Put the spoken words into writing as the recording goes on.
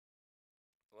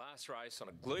Last race on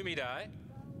a gloomy day.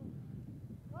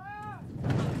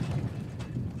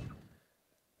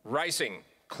 Racing.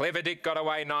 Clever Dick got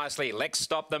away nicely. Lex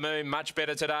Stop the Moon, much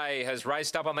better today. Has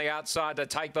raced up on the outside to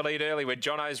take the lead early with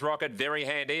Jono's Rocket, very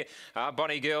handy.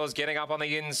 Bonnie Girl's getting up on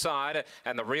the inside.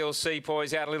 And the Real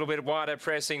Seapoy's out a little bit wider,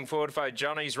 pressing forward for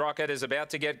Johnny's Rocket is about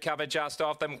to get cover just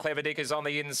off them. Clever Dick is on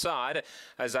the inside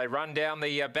as they run down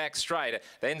the back straight.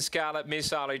 Then Scarlet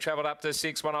Missile, who travelled up to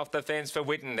 6-1 off the fence for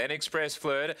Witten. Then Express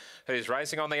Flirt, who's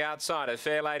racing on the outside. A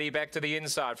Fair Lady back to the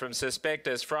inside from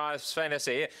Suspectus. Fry's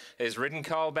Fantasy is ridden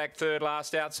Cole back third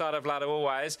last outside of Lud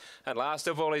Always, and last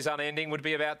of all is Unending, would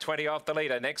be about 20 off the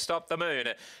leader. Next Stop the Moon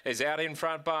is out in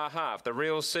front by half. The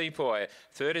Real Seapoy.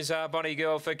 Third is our Bonnie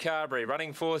Girl for Carberry.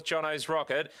 Running fourth, Jono's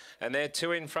Rocket, and they're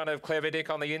two in front of Clever Dick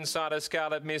on the inside of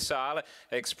Scarlet Missile.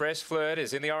 Express Flirt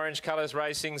is in the orange colours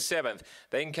racing seventh.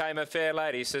 Then came A Fair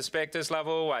Lady. Suspectus Love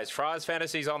Always. Fry's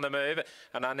Fantasy's on the move,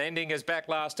 and Unending is back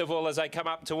last of all as they come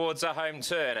up towards the home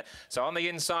turn. So on the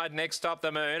inside, Next Stop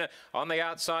the Moon. On the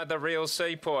outside, the Real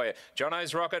Seapoy.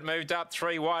 Jono's Rocket moved up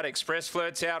three wide. Express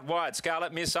Flirt's out wide.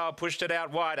 Scarlet Missile pushed it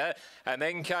out wider, and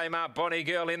then came up Bonnie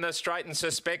Girl in the straight and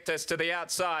Suspectus to the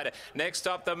outside. Next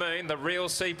Stop the Moon, the Real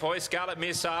Seapoy, Scarlet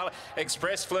Missile,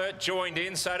 Express Flirt joined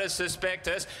in, so does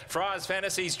Suspectus. Fry's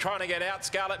Fantasy's trying to get out.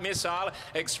 Scarlet Missile,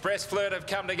 Express Flirt have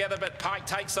come together, but Pike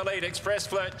takes the lead. Express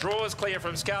Flirt draws clear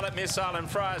from Scarlet Missile and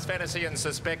Fry's Fantasy and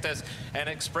Suspectus, and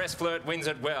Express Flirt wins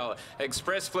it well.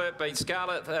 Express Flirt beat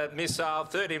Scarlet Missile,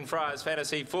 third in Fry's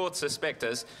Fantasy, fourth Suspectus,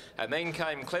 and then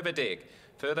came Clever Dick.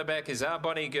 Further back is our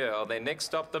Bonnie Girl. Then Next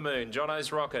Stop the Moon.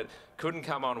 Jono's Rocket couldn't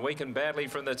come on, weakened badly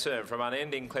from the turn from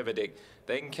Unending Clever Dick.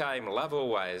 Then came Love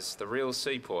Always, the Real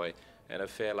Seapoy, and A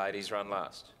Fair Lady's run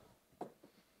last.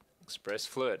 Express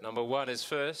Flirt, number one is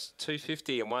first,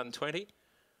 250 and 120.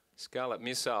 Scarlet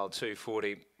Missile,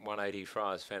 240, 180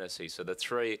 Fry's Fantasy. So the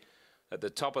three at the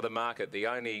top of the market, the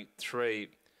only three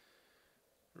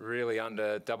really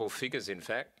under double figures, in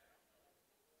fact,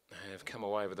 have come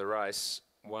away with the race.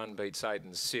 One beats 8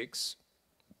 and 6.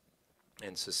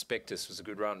 And Suspectus was a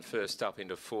good run first up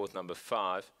into fourth, number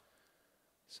 5.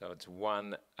 So it's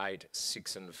 1, 8,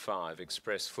 6 and 5.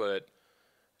 Express Flirt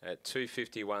at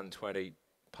 250, 120.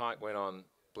 Pike went on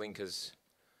blinkers,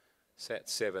 sat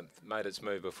seventh, made its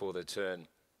move before the turn,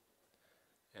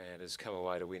 and has come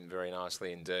away to win very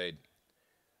nicely indeed.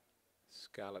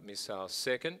 Scarlet Missile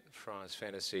second. Fry's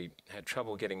Fantasy had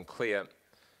trouble getting clear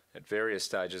at various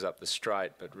stages up the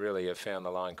straight, but really have found the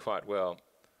line quite well.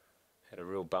 Had a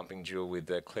real bumping duel with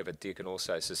Clever Dick and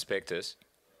also Suspectus.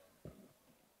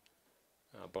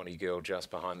 Bonnie Girl just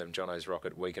behind them. Jono's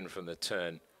Rocket weakened from the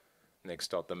turn. Next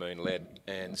Stop the Moon led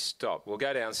and stopped. We'll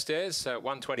go downstairs. So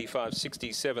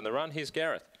 125.67 the run. Here's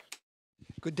Gareth.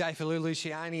 Good day for Lou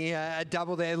Luciani. A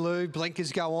double there, Lou.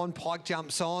 Blinkers go on. Pike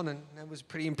jumps on, and that was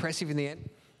pretty impressive in the end.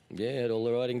 Yeah, had all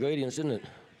the right ingredients, didn't it?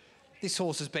 This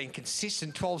horse has been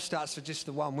consistent. 12 starts for just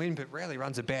the one win, but rarely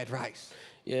runs a bad race.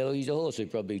 Yeah, well, he's a horse who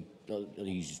probably,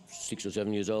 he's 6 or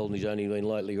 7 years old and he's only been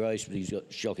lightly raced, but he's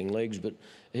got shocking legs. But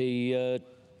he,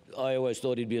 I always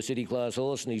thought he'd be a city class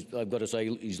horse, and I've got to say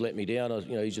he's let me down.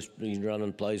 He's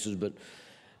running places, but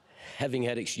having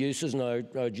had excuses, and I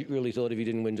really thought if he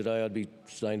didn't win today, I'd be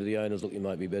saying to the owners, look, you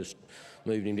might be best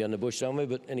moving him down the bush somewhere.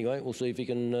 But anyway, we'll see if he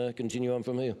can continue on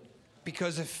from here.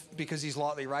 Because he's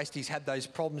lightly raced, he's had those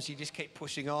problems. You just keep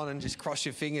pushing on and just cross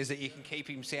your fingers that you can keep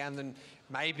him sound and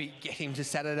maybe get him to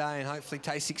Saturday and hopefully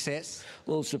taste success.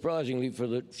 Well, surprisingly, for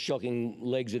the shocking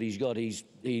legs that he's got, he's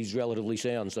relatively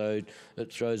sound. So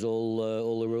it throws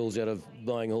all the rules out of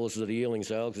buying horses at a yearling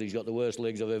sale, because he's got the worst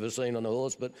legs I've ever seen on a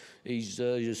horse. But he's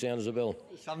as sound as a bell.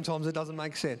 Sometimes it doesn't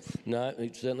make sense. No,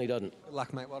 it certainly doesn't. Good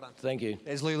luck, mate. Well done. Thank you.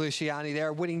 There's Lou Luciani there,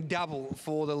 a winning double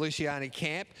for the Luciani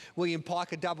camp. William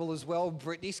Pike a double as well.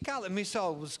 Brittany. Scarlet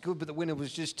Missile was good, but the winner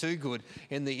was just too good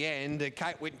in the end.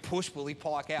 Kate Whitten pushed Willie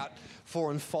Pike out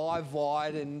 4 and 5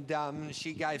 wide, and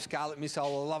she gave Scarlet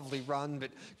Missile a lovely run, but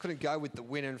couldn't go with the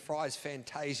winner. And Fry's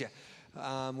Fantasia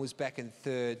was back in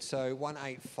third. So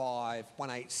 185,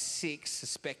 186.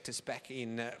 Suspectus back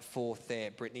in fourth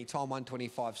there. Brittany, time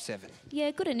 125.7.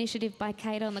 Yeah, good initiative by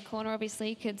Kate on the corner. Obviously,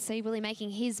 you could see Willie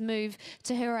making his move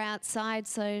to her outside,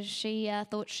 so she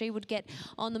thought she would get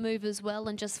on the move as well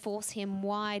and just force him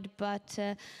wide, but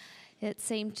it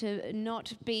seemed to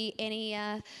not be any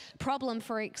problem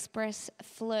for Express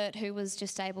Flirt, who was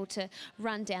just able to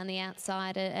run down the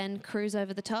outside and cruise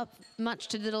over the top, much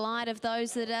to the delight of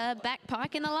those that back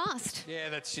Pike in the last. Yeah,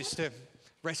 that's just a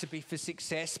recipe for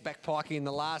success, backpiking in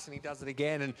the last, and he does it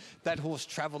again. And that horse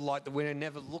travelled like the winner,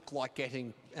 never looked like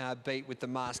getting beat with the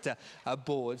master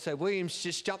aboard. So Williams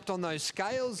just jumped on those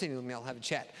scales, and he'll now have a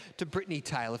chat to Brittany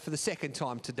Taylor for the second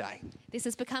time today. This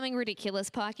is becoming ridiculous,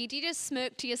 Pikey. Do you just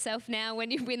smirk to yourself now when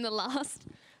you win the last?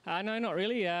 No, not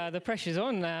really. The pressure's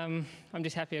on. I'm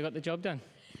just happy I got the job done.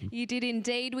 You did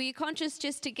indeed. Were you conscious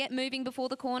just to get moving before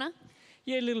the corner?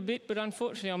 Yeah, a little bit, but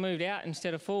unfortunately I moved out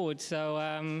instead of forward, so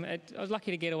I was lucky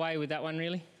to get away with that one,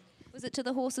 really. Was it to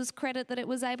the horse's credit that it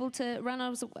was able to run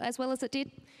as well as it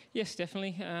did? Yes,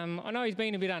 definitely. I know he's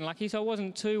been a bit unlucky, so I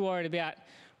wasn't too worried about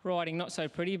riding not so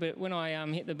pretty, but when I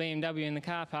hit the BMW in the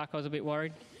car park, I was a bit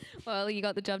worried. Well, you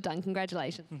got the job done.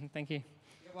 Congratulations. Thank you.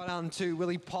 Well done to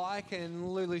Willie Pike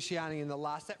and Lou Luciani in the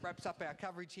last. That wraps up our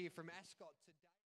coverage here from Ascot.